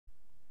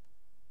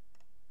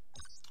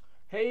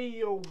Hey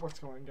yo, what's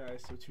going on,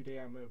 guys? So today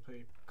I'm gonna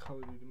play Call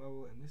of Duty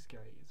Mobile, and this guy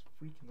is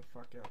freaking the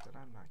fuck out that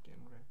I'm not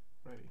getting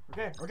ready.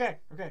 Okay,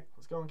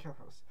 let's go in Kill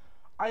House.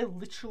 I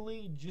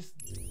literally just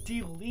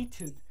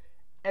deleted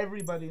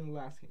everybody in the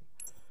last game.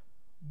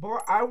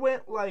 But I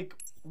went like,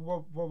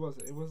 what was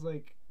it? It was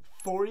like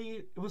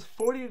 40, it was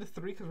 40 to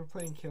 3 because we're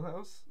playing Kill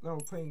House. No, we're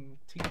playing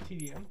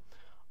TDM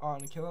on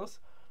Kill House.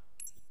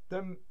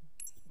 Then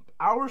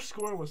our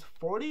score was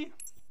 40.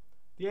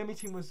 The enemy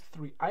team was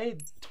 3. I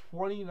had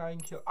 29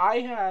 kills. I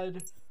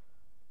had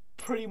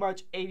pretty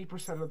much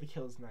 80% of the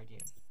kills in that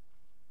game.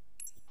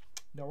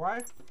 Know why?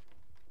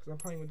 Because I'm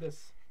playing with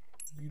this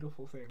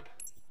beautiful thing.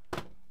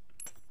 And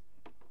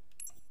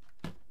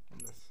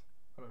this.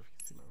 I don't know if you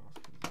can see my mouse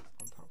because it's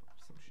on top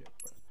of some shit.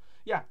 But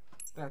yeah,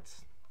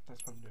 that's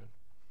what I'm doing.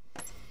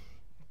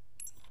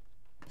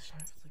 It's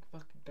like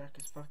fucking dark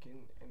as fucking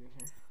in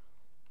here.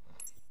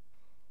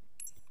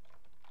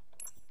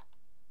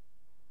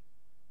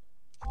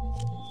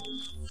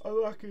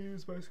 I'm not gonna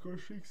use my score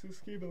streaks this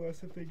game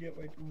unless if they get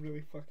like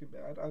really fucking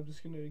bad. I'm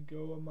just gonna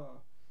go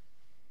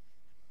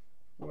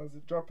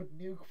drop a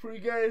nuke for you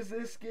guys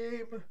this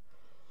game,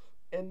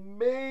 and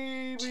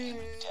maybe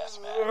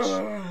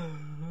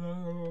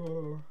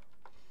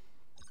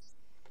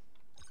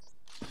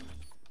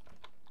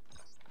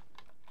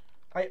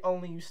I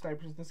only use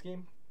snipers in this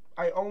game.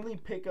 I only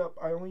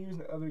use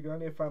the other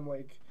gun if I'm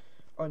like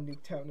on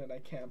Nuketown and I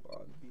camp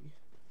on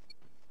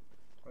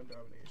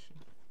Domination.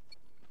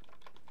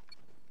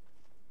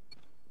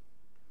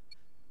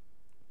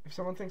 If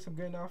someone thinks I'm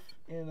good enough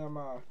and I'm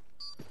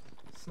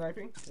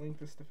sniping, link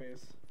this to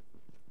face.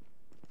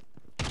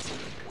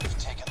 We've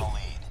taken the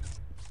lead.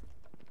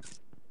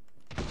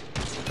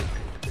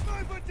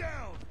 Sniper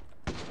down!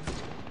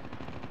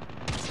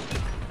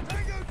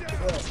 Tango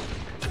down!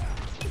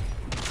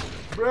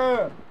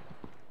 Bruh!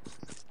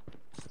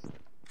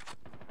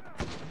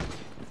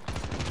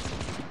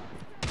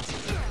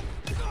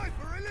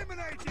 Sniper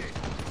eliminated!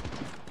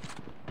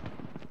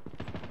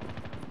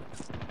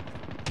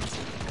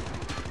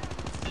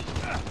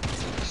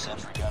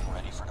 Sentry gun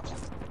ready for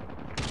deployment.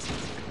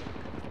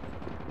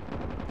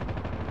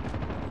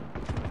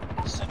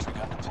 Sentry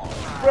gun deployed.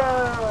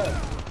 Bruh!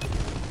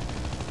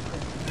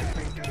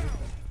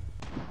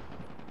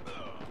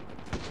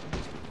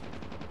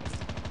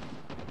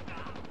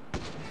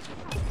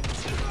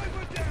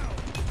 Sniper down!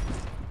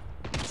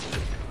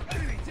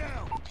 Enemy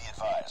down! Be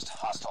advised,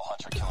 hostile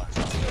hunter-killer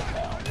drone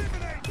inbound.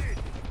 Eliminated!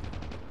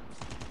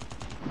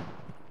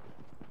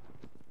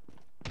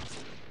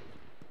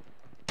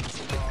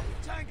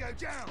 Tango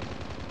down!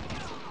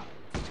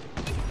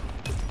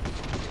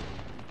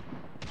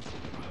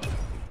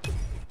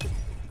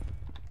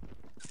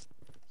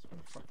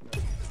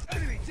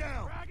 Enemy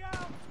down!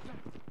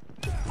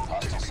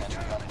 Hostile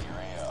sentry gun in your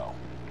AO.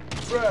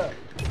 Bruh!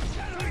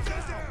 Tango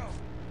down!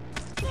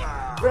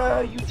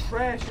 Bruh, you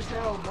trash as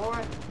hell,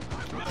 boy!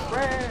 You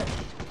trash!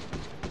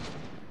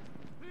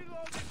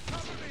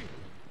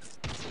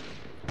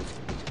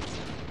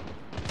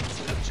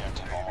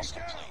 Objective almost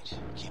complete.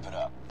 Keep it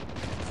up.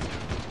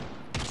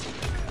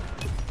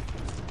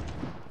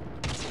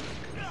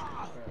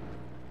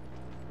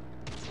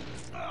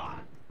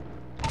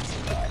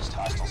 Advised,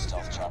 hostile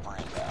stealth chopper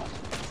inbound.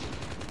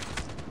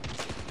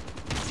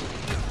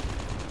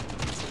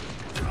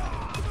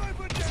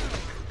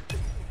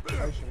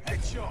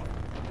 Headshot.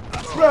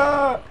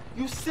 Bruh!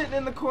 You sitting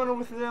in the corner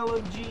with an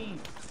LMG!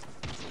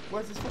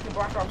 What's this fucking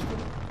Black Ops 2?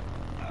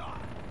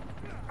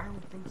 I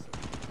don't think so.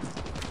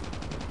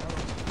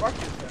 Fuck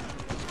yourself.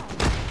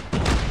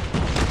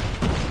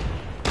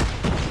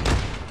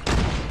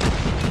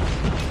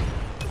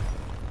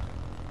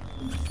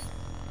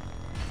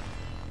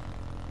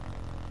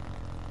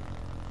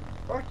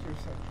 Fuck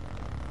yourself.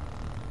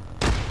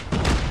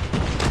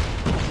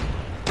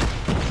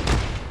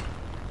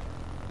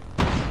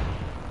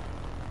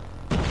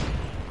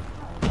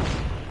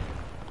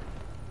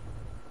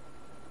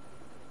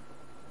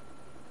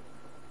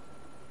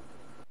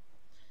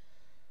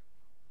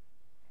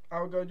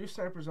 I would go do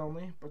snipers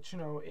only, but you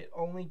know, it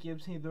only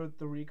gives me the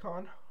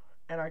recon,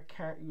 and I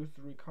can't use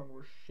the recon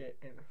worth shit,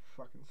 and it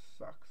fucking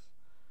sucks.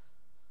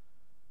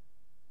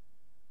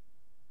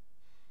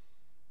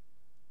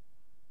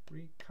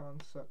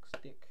 Recon sucks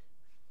dick.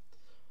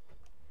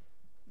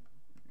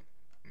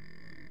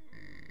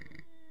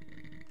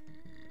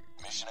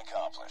 Mission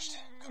accomplished.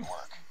 Good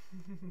work.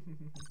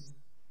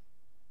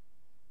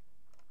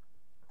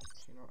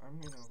 You know, I'm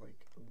gonna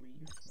like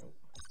leave. Nope.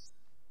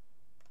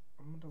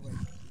 I'm gonna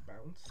like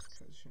bounce,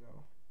 cause you know,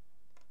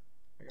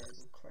 I gotta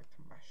go collect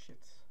my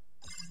shits.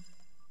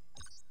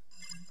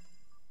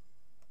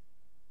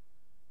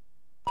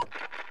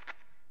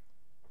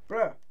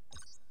 Bruh!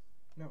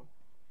 No.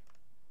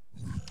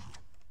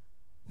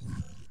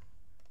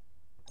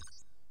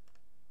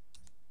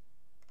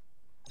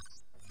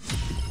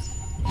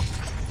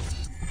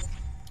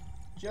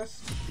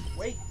 Just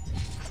wait.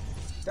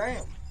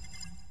 Damn.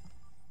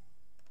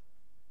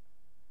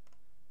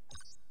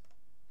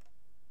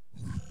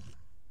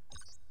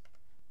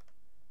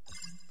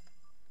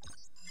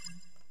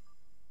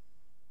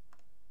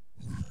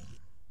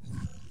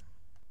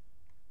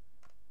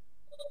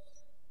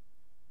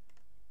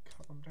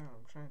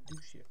 trying to do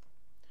shit.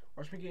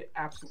 Watch me get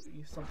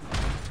absolutely something.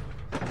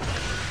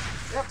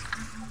 Yep.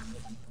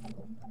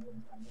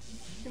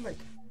 You can like,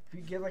 if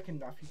you get like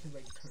enough, you can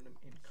like turn them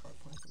into card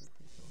points.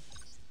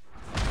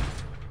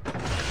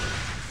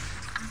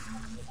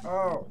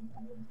 Oh.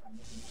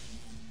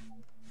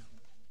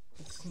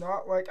 It's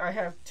not like I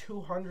have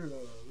 200 of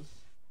those.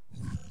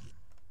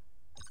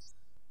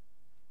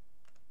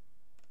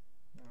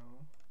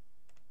 No.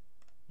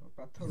 No,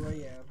 Battle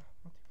Royale.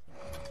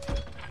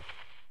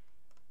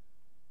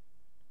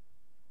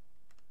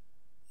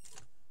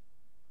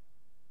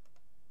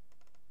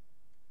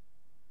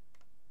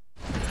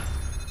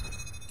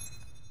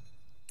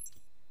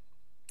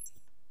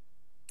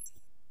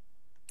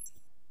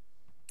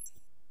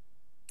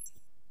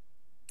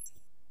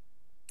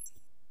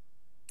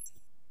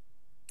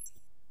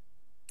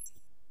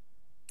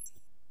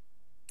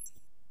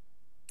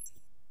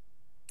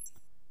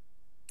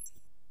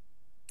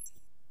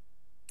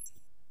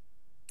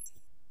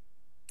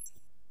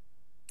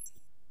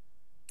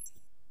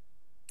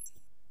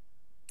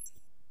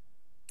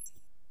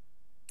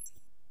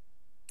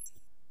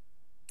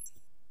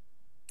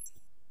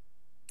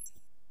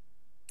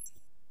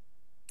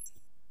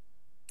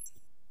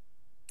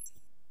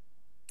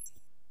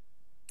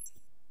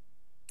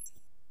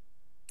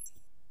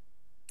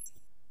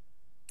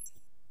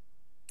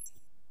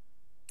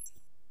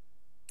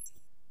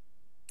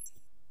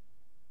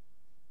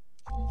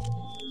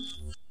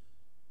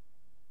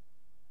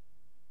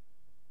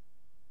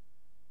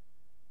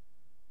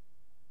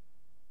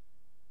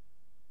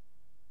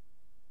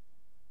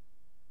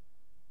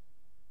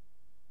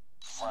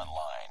 Front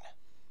line.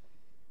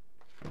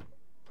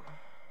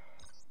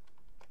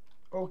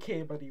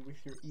 Okay, buddy,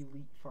 with your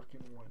elite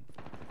fucking one.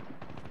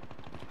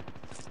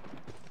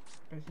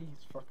 I think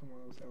he's fucking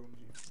one of those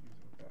LMGs using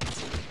that.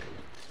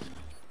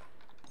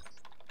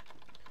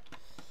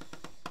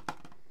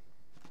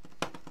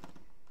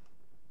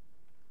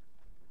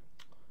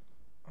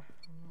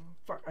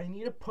 Fuck, I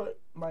need to put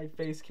my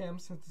face cam,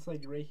 since it's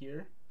like right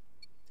here.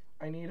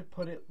 I need to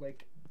put it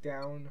like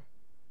down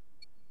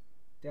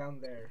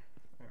there.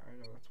 I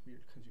know that's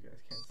weird because you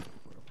guys can't see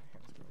where my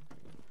hands go.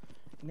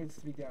 It needs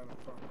to be down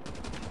up front.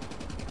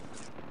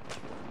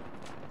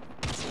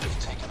 We've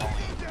taken the lead.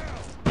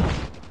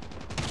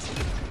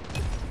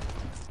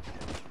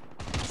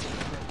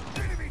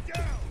 Enemy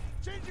down!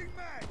 Changing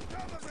mag!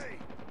 Cover me!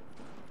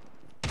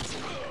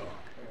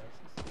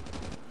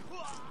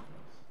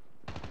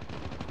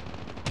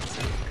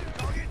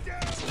 Target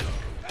down!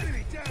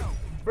 Enemy down!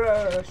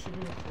 Bruh, that should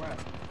be flat.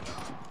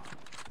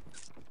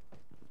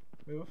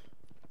 Move.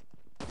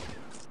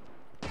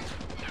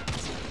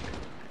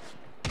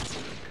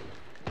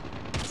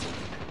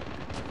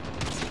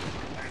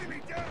 Enemy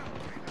down!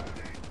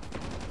 Reloading!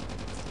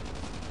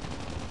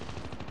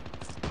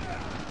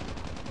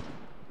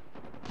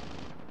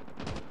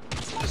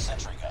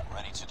 Sentry gun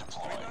ready to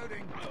deploy.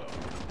 Reloading!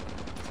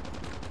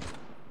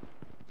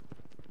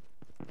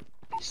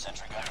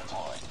 Sentry gun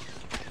deployed.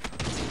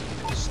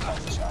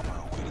 Stealth chopper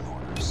awaiting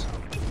orders.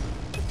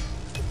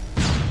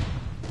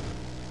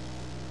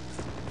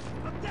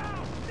 I'm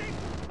down!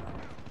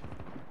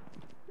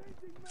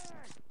 Changing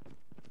mag!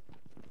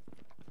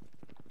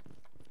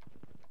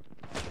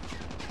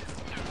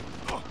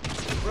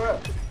 Bruh.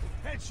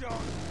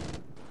 Headshot!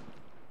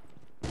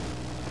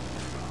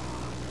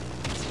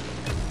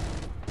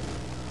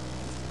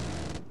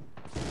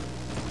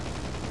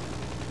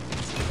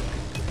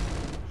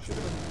 Should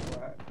have been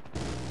flat.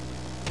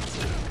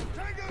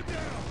 Tango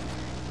down!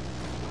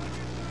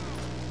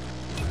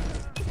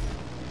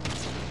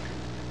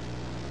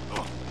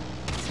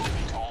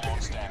 Toll on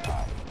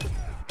standby.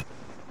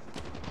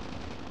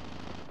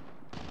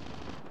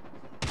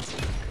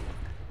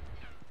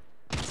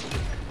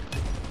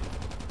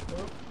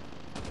 Move.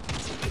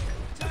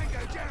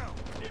 Tango down!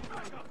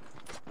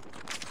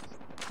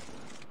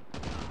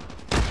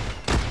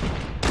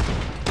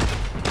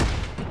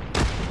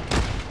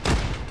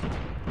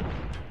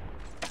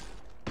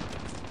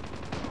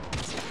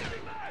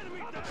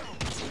 Enemy down!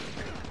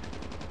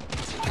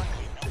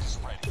 Friendly nukes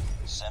ready.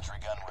 Sentry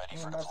gun ready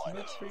for And that's deployment.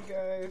 mix for you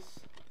guys.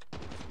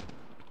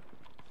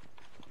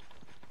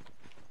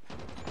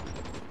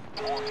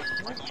 Warning,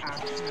 friendly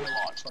nuke has been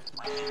launched.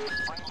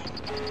 Friendly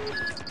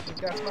I think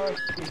that's my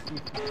PC.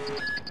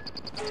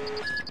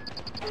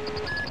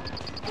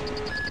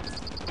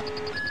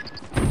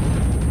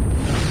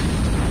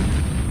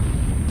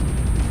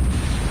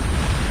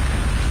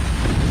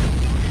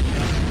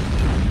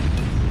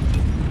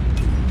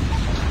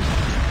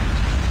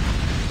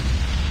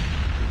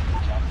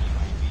 counter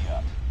UAV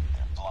up.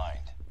 They're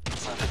blind.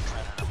 Friendly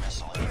predator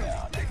missile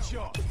inbound.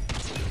 Headshot!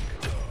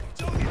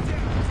 Target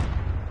down!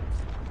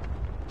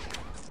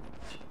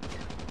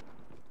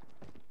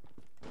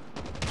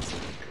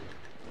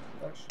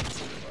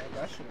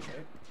 That should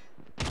hit.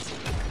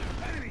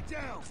 Enemy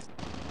down!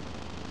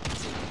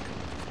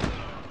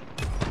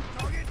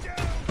 Target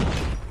down!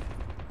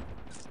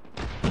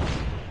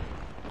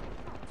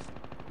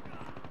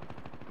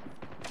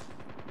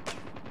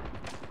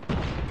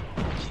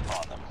 Keep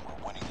on them. We're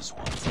winning this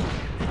one.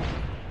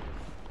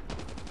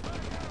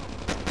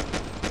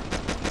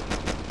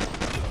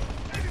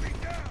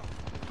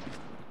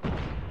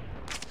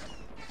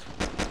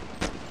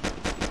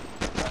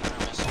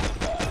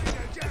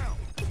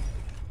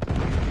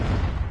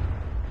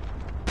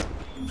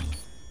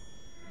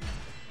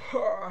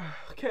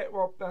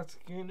 Alright, well, that's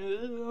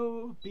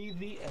gonna be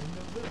the end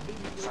of the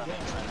video. Friendly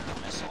Predator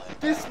missile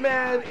inbound. This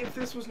man, if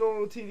this was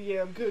normal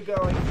TDM, could go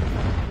like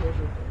 600 kills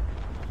right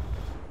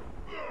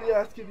there.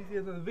 Yeah, that's gonna be the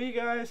end of the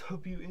video, guys.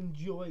 Hope you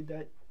enjoyed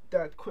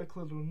that quick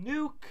little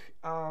nuke.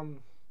 Actually,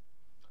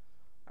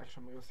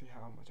 I'm gonna go see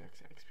how much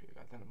XP I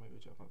got. Then I'm gonna go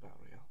jump on Battle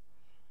Royale.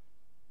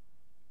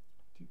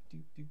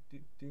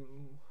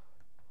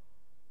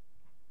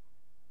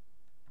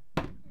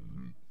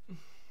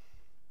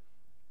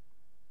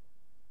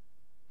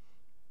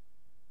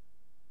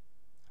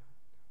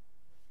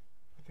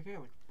 I think I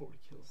got like 40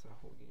 kills that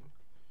whole game.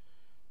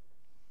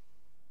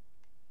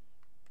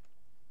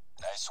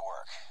 Nice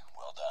work.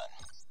 Well done.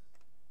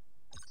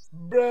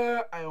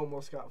 Bruh, I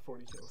almost got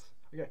 40 kills.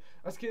 Okay,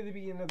 that's going to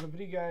be another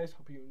video, guys.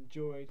 Hope you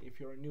enjoyed. If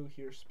you're new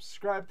here,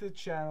 subscribe to the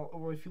channel.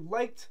 Or if you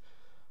liked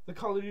the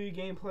Call of Duty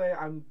gameplay,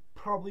 I'm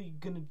probably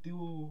going to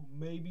do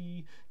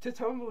maybe...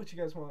 Tell me what you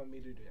guys want me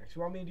to do next.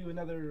 You want me to do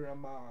another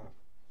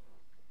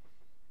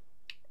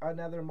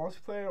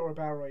multiplayer or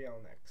Battle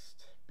Royale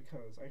next?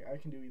 Because I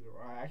can do either.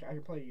 I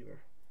can play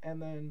either.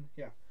 And then,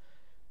 yeah.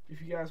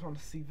 If you guys want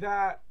to see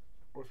that,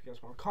 or if you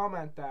guys want to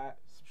comment that,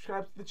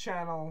 subscribe to the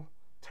channel,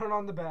 turn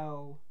on the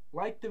bell,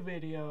 like the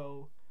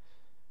video,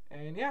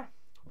 and yeah,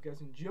 hope you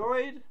guys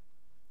enjoyed.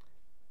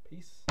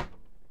 Peace.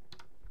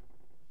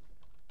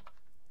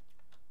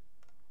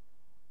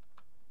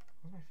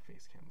 Where's my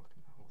face cam looking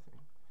at the whole thing?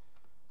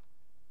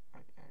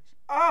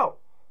 Oh!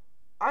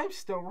 I'm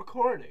still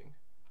recording.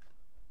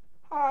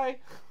 Hi.